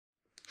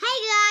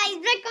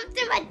welcome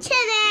to my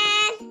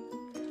channel.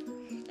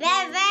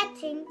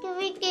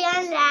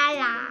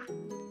 Lala.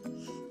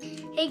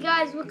 Hey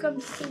guys, welcome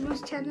to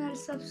Simo's channel.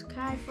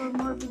 Subscribe for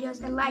more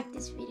videos and like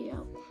this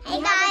video. Hey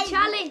we guys, have a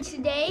challenge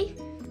today.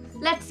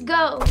 Let's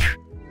go.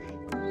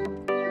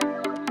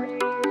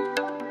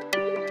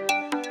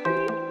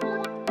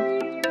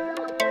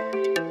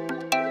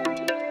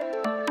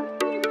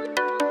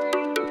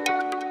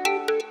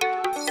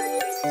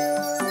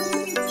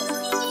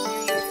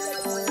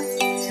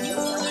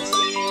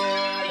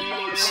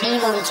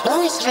 Simo's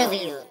Toys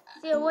Review.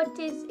 So what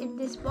is in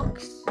this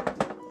box?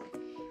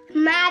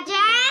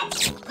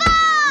 magic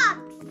box.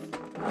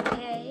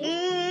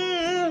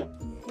 Okay.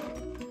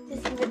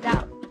 This is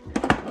without.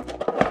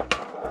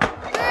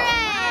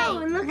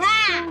 Oh, it looks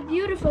so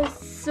beautiful.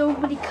 So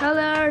many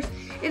colors.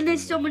 And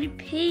there's so many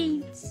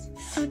paints.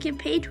 So we can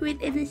paint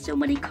with, and there's so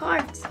many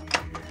cards. Oh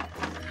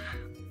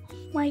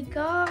my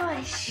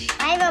gosh.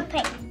 I will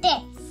pick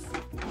this.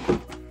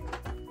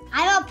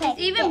 I will pick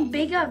It's even this.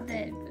 bigger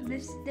than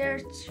this. They're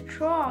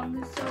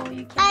strong, so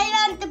you can.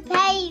 I want to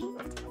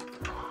paint.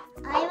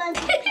 I want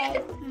to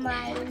paint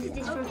mine. What is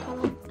this for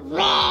color?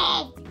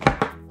 Red.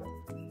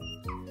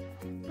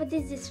 What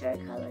is this for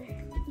color?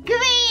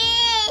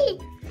 Green.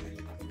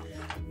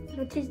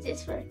 What is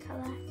this for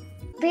color?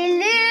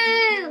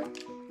 Blue.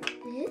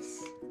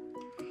 This?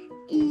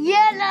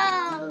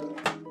 Yellow.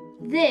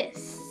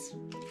 This.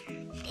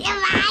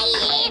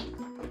 White.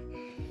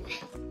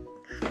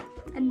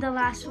 And the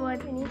last one.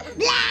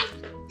 Black.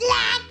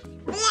 Black.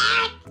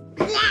 Black.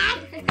 Black.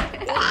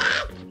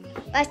 Black.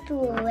 Let's do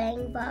a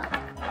rainbow.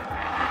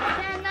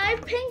 Can I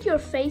paint your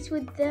face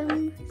with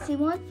them,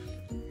 Simon?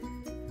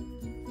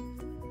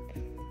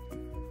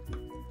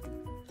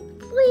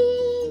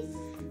 Please.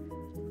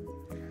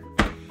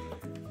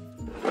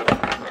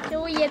 So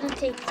we're gonna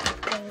take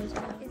those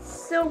out. It's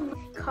so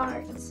many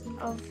cards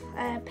of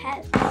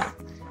pets.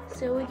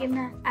 So we're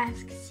gonna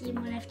ask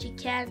Simon if she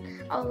can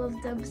all of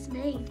them's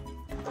made.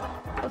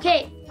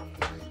 Okay,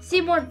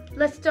 Simon,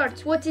 let's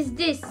start. What is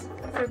this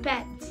for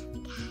pets?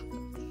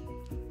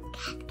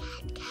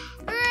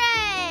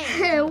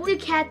 Hooray! What do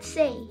cats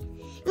say?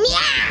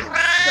 Meow.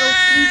 So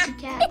sweet to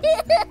cats.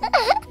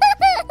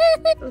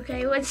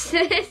 Okay, what's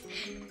this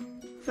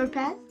for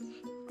pets?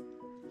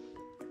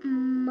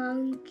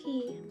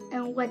 Monkey.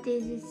 And what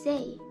does it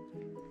say?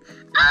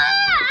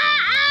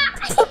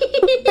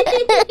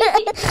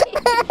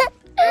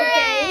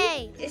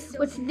 Okay.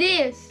 What's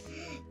this?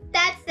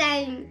 That's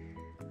saying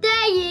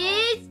there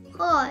is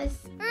horse.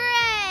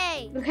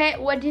 Hooray! Okay,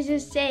 what does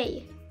it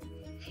say?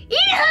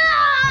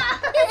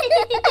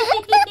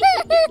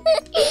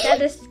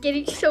 That is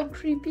getting so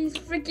creepy. It's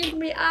freaking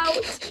me out.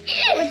 What's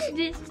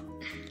this?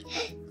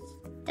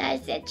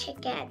 That's a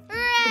chicken.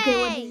 Okay,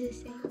 what does it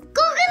say?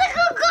 Go.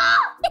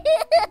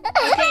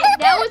 Okay,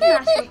 that was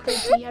not so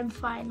creepy. I'm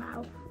fine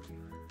now.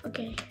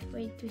 Okay,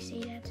 wait to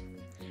say that.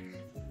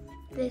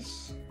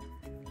 This.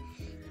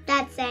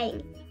 That's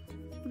saying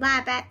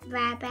rabbit.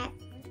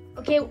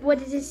 Okay, what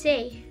does it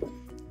say?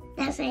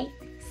 That's saying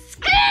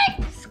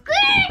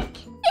squeak.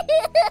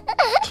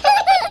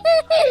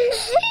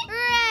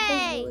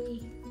 Hooray! Holy.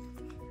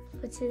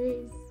 What's it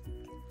is?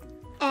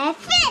 A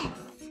fish.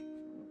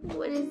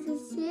 What does it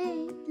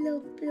say?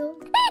 Look.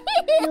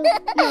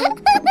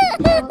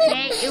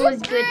 Okay, it was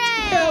good.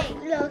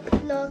 Look.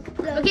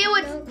 Okay,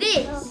 what's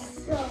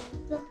this?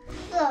 Look.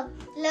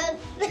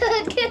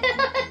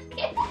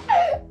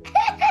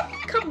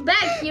 Come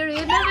back here,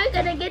 you're never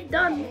gonna get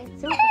done.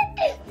 Simon,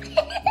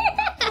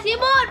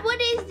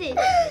 what is this?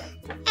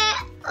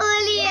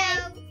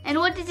 Olio. And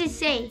what does it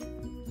say?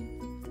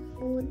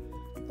 All.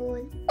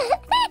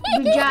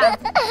 Good job.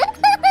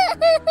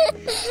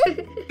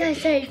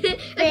 That's a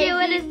Okay,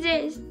 what is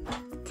this?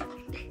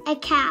 a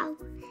cow.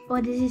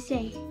 What does it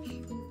say?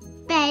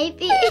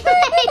 Baby.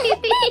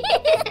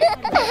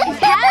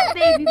 Cat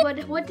baby,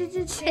 but what does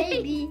it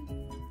say? Baby.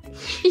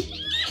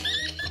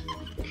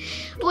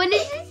 What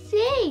does it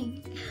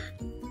say?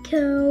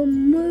 Cow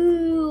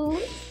moo.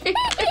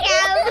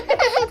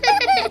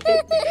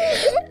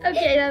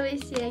 Okay, let me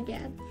see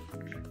again.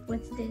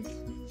 What's this?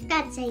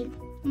 That's a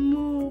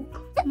Moo.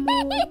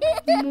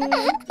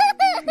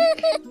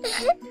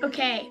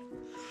 Okay.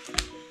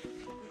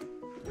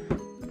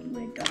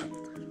 We're done.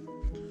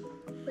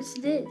 What's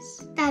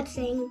this? That's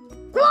a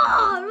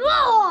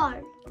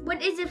roar.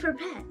 What is it for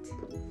pet?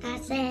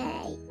 That's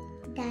a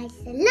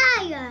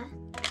liar.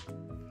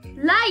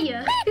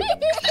 Liar.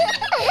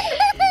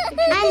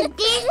 And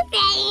this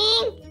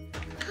saying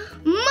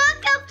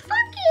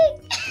motherfucking.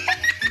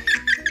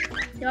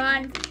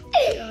 Done.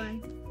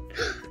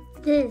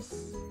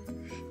 This.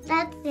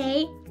 That's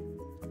a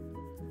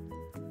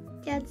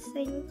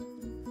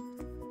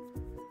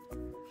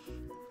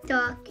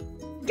dog.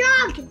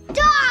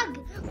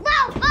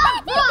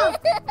 Whoa.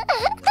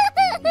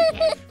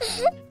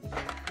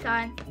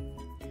 Done.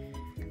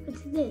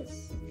 What's this?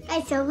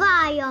 It's a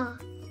liar.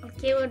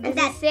 Okay, what does it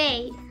That-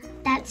 say?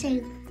 That's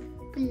a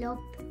blop.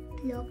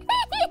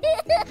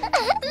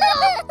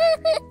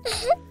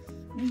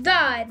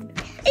 Done.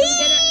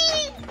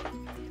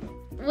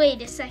 So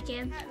wait a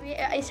second.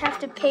 I just have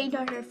to paint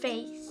on her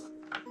face.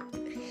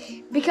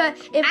 Because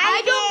if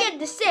I don't get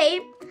the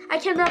same, I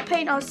cannot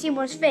paint on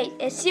Seymour's face.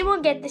 If Seymour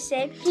get the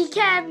same, he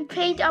can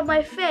paint on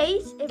my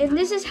face. And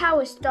this is how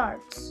it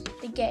starts,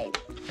 the game.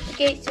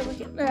 Okay, so we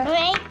can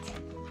Wait.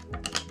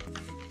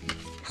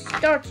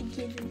 start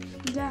together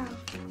now.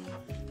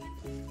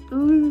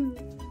 Ooh.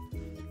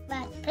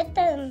 But put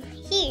them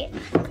here.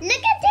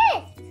 Look at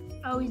this.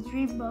 Oh, it's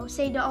rainbow.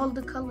 Say all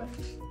the colors.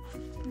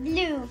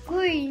 Blue,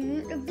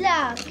 green,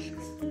 black,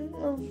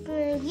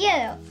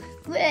 yellow,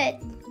 red,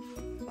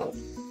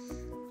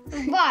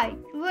 white,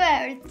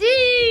 red.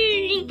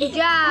 Good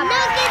job.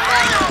 Knock it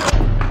down.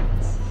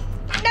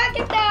 Knock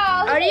it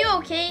down. Are you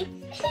okay?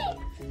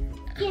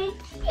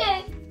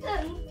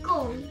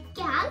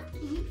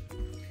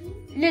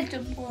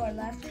 Little more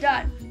left.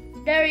 Done.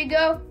 There you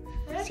go.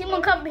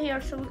 Simon, come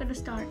here. So we're gonna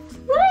start.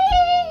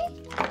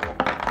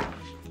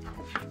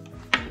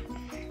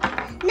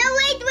 No,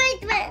 wait.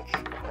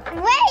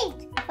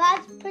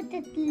 First, put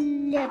it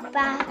in the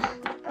back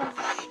of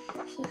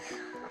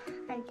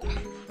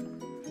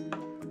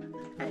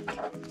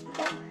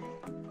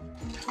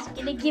Just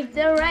gonna give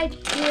them right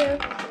here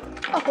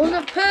on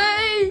the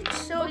page.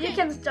 So you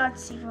can start,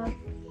 Simon.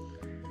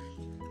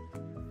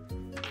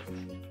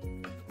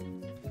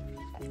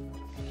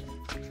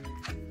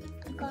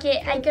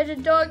 Okay, I got a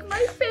dog,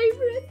 my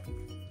favorite.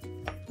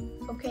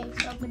 Okay,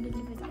 so I'm gonna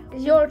leave it down.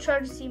 It's your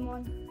turn,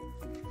 Simon.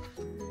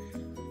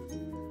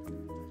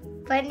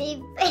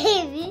 bunny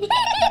baby.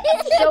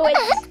 So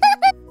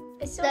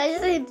it's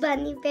That's a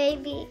bunny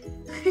baby.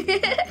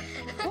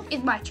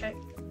 It's my turn.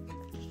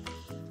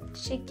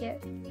 Chicken.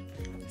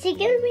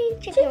 Chicken wing,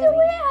 Chicken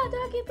wing,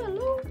 doggy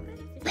balloon.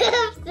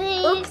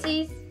 Oopsie.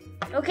 Oopsies.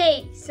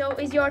 Okay, so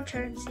it's your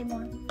turn,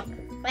 Simon.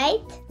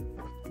 Right?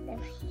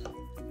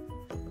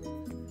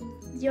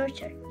 It's your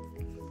turn.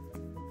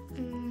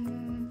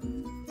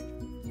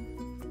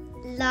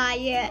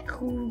 Liar.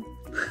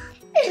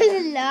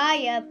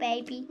 Liar,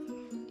 baby.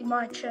 It's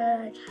my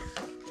turn.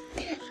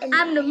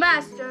 I'm the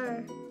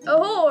master. A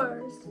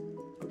horse.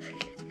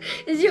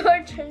 It's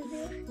your turn.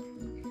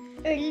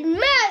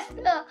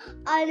 Master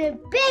on a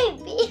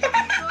baby.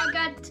 So I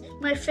got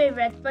my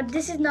favorite, but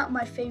this is not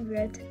my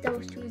favorite.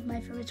 Those two is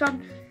my favorite. So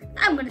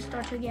I'm gonna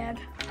start again.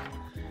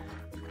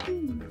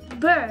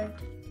 Bird.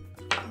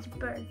 It's a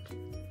bird.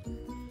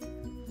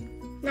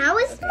 Now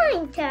it's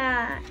my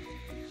turn.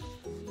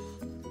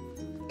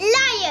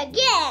 Lie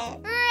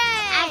again.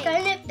 I'm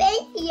gonna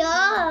paint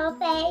your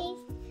face.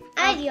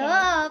 And Okay.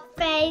 your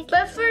face.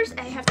 But first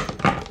I have to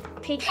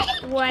pick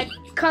one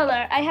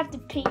color. I have to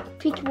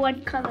pick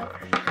one color.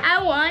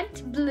 I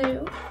want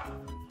blue.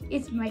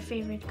 It's my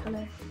favorite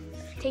color.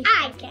 Take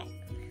I can.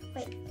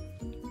 Wait.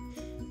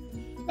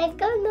 I'm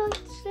gonna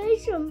say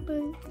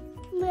something.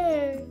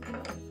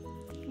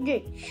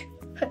 This.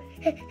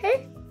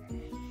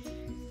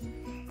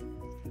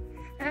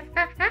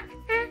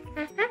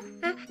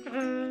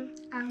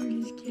 I'm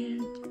really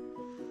scared.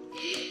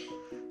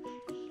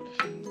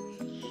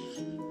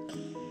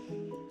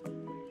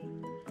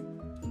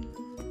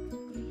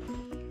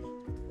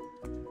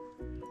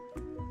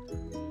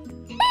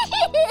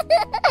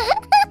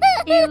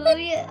 You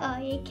are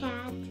a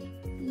cat.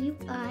 You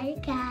are a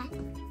cat.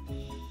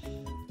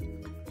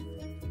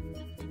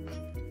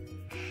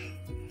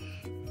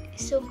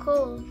 It's so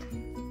cold.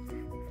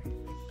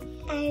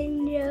 I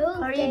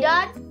know. Are you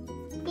done?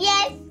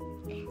 Yes.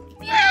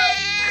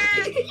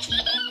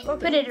 Or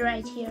put it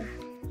right here,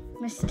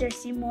 Mr.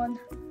 Simon.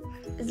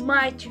 It's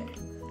my turn.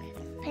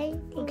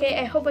 Painting. Okay,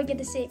 I hope I get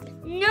the same.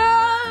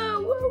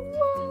 No!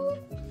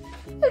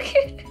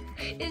 Okay,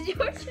 it's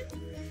your turn.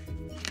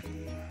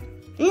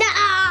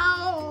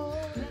 No.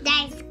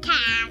 That's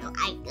cat.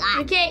 I got.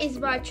 Okay, it's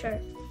my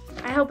turn.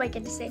 I hope I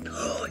get the same.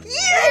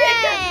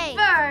 Yay!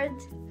 Bird.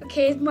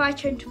 Okay, it's my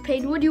turn to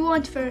paint. What do you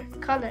want for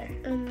color?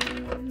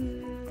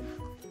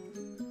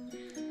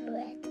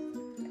 Red.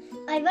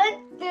 I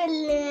want the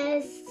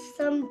list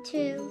some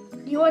too.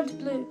 You want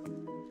blue?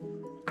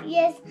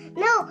 Yes.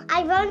 No,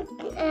 I want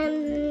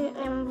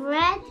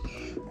red.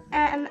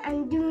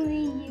 I'm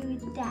doing you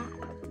that.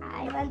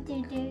 I want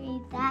to do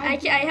it that.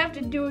 I have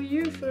to do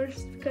you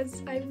first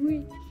because I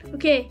win.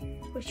 Okay,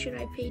 what should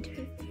I paint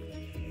her?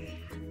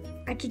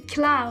 Like a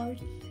cloud.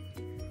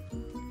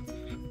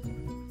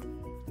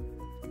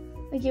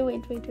 Okay,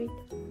 wait.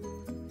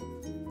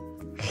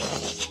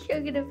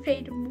 I'm gonna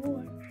paint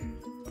more.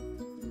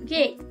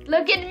 Okay,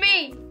 look at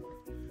me.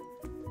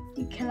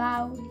 You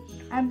cloud.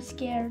 I'm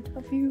scared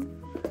of you.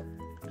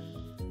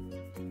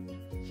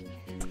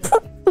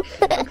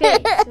 Okay,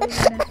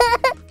 so we're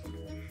gonna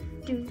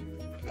do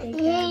a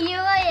Yeah, cat. you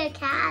are a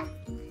cat.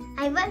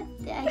 I want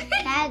a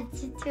cat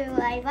too.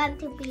 I want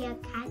to be a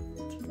cat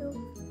too.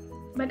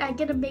 But I'm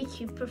gonna make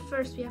you, but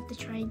first we have to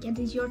try again.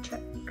 It's your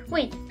turn.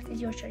 Wait, it's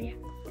your turn, yeah.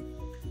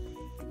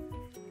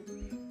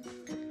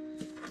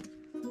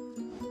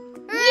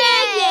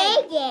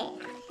 Yeah.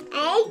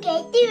 I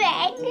get to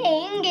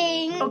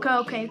ring.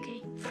 Okay.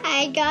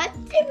 I got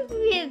to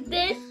with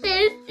this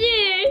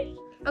scissors.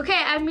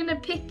 Okay, I'm gonna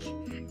pick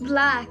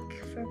black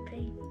for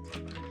paint.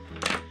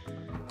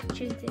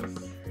 choose this.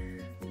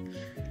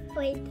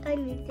 Wait, I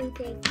need to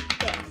take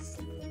this.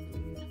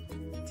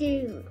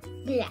 Do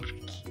black.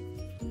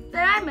 But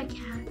I'm a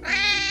cat.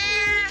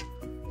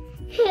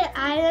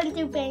 I want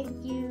to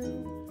paint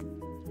you.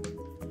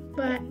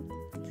 But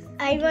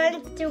I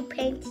want to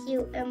paint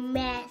you a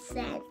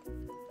mason.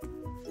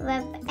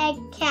 With a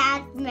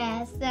cat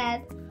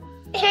mason.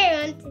 I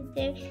want to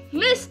do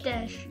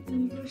mustache.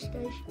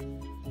 Mustache.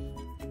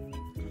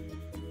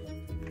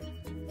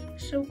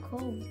 So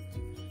cold.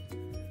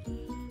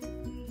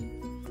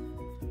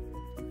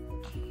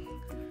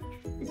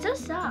 It's so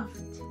soft.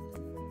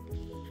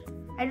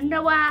 I don't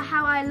know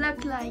how I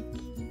look like.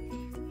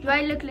 Do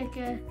I look like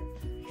a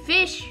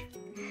fish?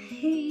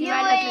 Do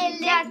I look like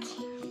a cat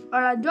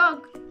or a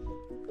dog?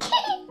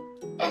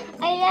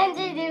 I want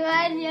to do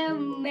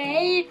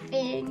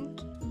amazing.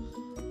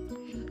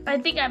 I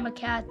think I'm a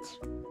cat.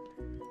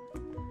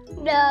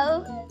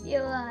 No, you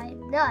are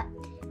not.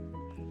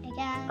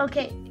 Again.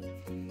 Okay,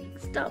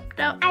 stop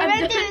now. I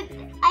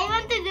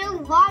want to do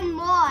one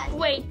more.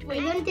 Wait.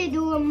 I want to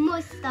do a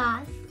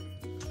mustache.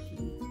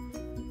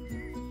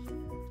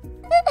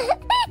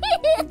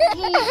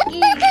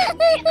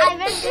 I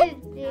want to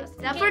do.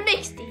 Now for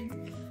next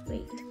thing.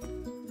 Wait.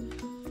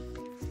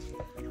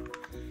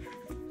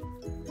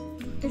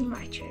 It's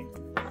my turn.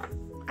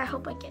 I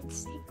hope I get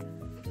sick.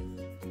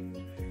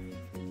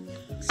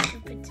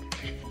 Stupid.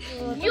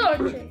 Your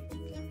turn.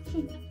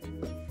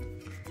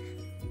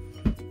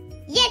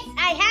 Yes,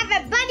 I have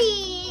a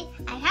bunny.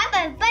 I have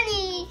a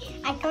bunny.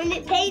 I'm going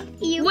to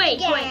paint you Wait.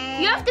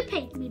 again. You have to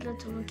paint me,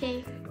 little,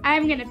 okay?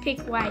 I'm gonna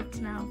pick white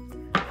now.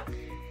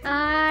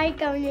 I'm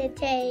going to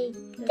take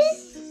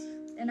this.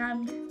 And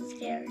I'm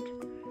scared.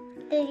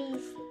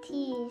 These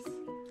teeth.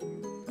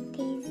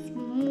 These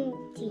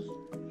moody.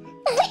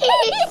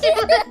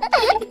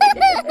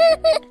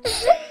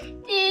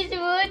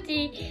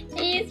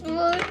 These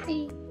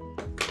moody.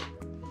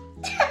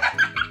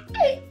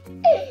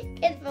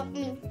 Get off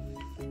me.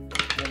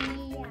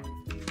 Yeah.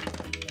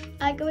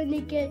 I'm going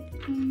to get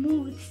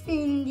mood,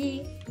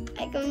 Cindy.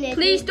 I'm going to.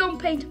 Please don't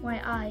paint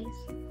my eyes.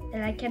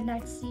 That I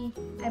cannot see.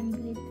 I'm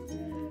blind.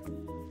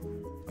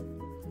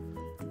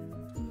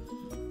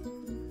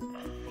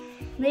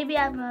 Maybe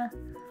I'm a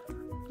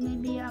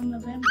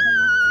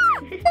vampire.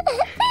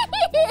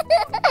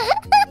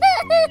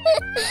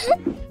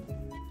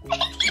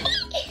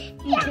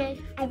 Okay.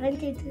 I want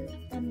to do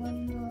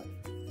one more.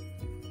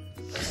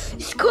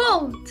 It's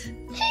cold.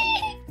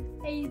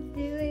 Are you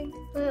doing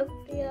with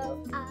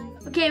your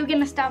eyes? Okay, we're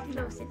gonna stop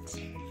close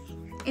it.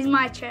 It's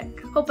my turn.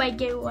 Hope I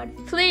get one.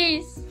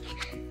 Please.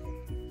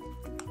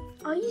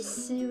 Are you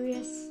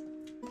serious?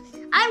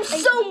 I'm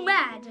so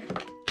mad.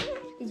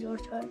 It's your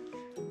turn.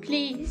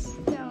 Please.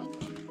 No.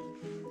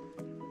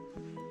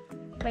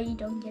 But you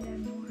don't get any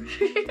more.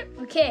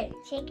 Okay.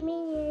 Take me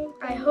in.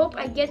 I hope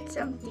I get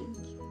something.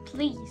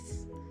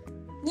 Please.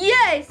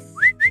 Yes!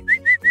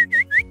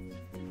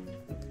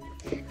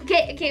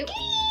 Okay.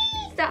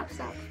 Stop.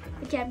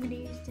 Okay, I'm gonna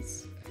use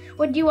this.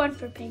 What do you want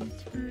for paint?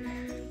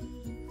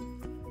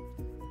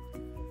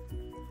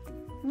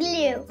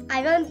 Blue.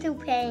 I want to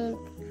paint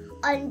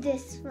on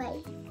this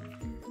way.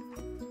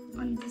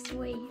 On this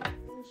way.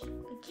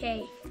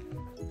 Okay.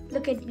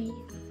 Look at me.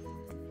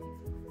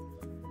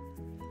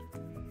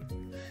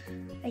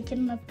 I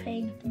cannot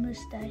paint the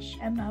mustache.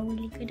 I'm not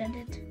really good at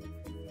it.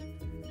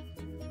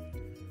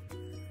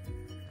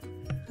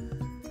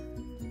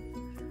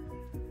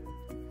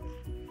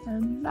 A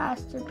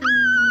masterpiece.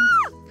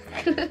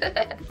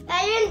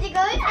 I want to go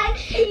and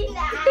see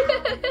now.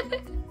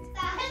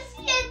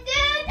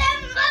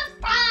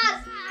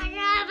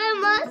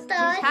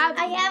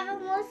 I have a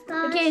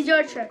mustache. Okay, it's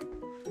your turn.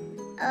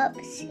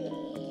 Oopsie.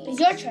 It's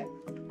your turn.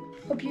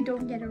 Hope you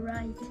don't get it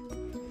right.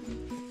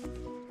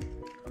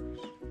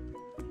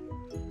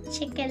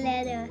 Chicken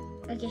letter.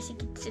 Okay, so you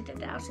can sit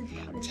down.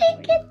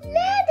 Chicken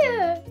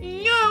letter.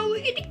 No,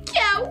 it's a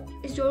cow.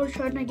 It's your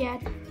turn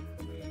again.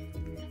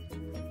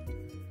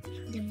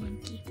 The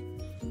monkey.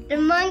 The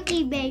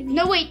monkey baby.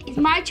 No, wait. It's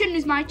my turn.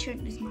 It's my turn.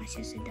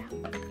 Sit down.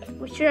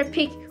 What should I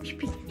pick?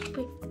 Pick.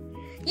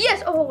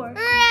 Yes, over.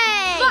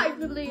 Hooray!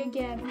 Finally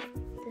again.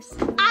 This.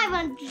 I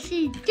want to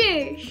see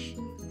this.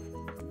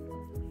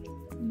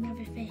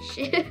 Another fish.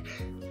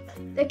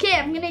 Okay,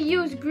 I'm gonna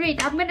use green.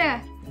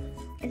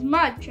 It's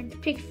my turn to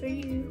pick for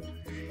you.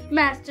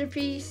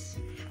 Masterpiece.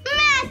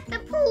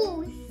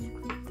 Masterpiece.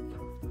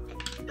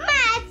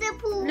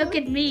 Look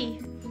at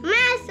me.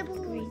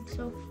 Masterpiece. Green.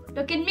 So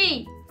look at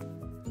me.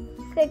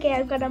 Okay,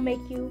 I'm gonna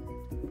make you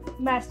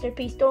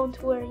masterpiece.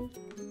 Don't worry.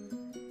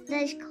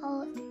 That's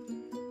cold.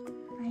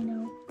 I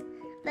know.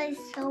 There's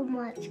so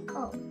much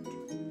cold.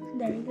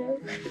 There you go.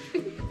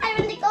 I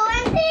want to go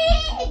and see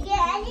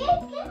again.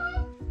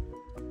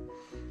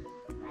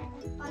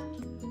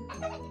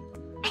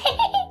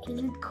 Is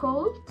it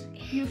cold?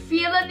 You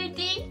feel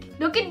anything?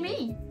 Look at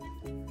me.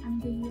 I'm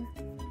the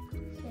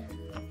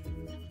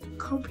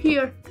Come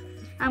here.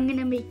 I'm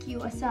gonna make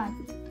you a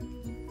sun.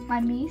 My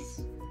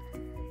niece.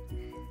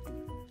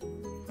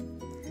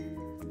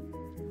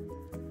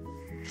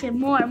 Okay,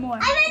 more. I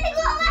want to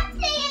go and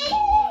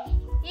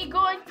see. You go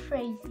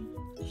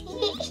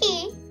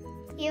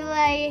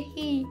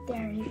he.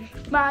 There you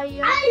go. My.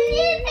 I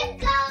need to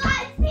go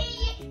and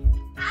see.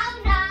 Oh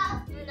no.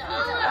 No.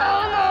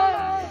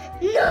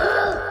 No.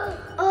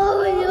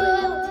 Oh no.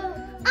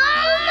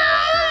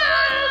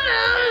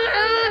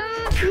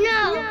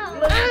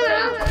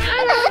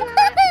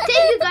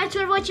 Thank you guys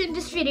for watching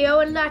this video,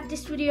 and like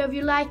this video if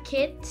you like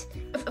it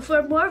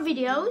for more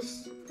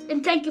videos,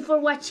 and thank you for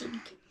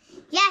watching.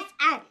 Yes,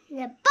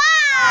 and bye.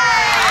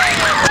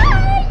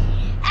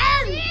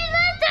 And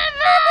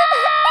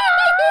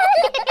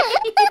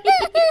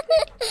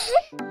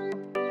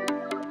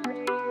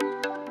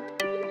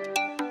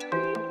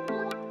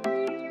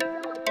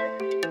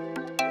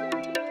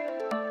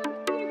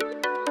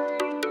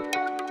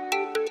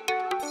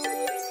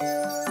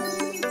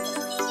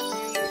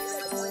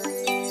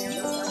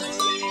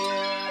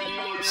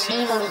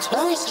see you Simon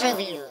Toys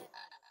Review.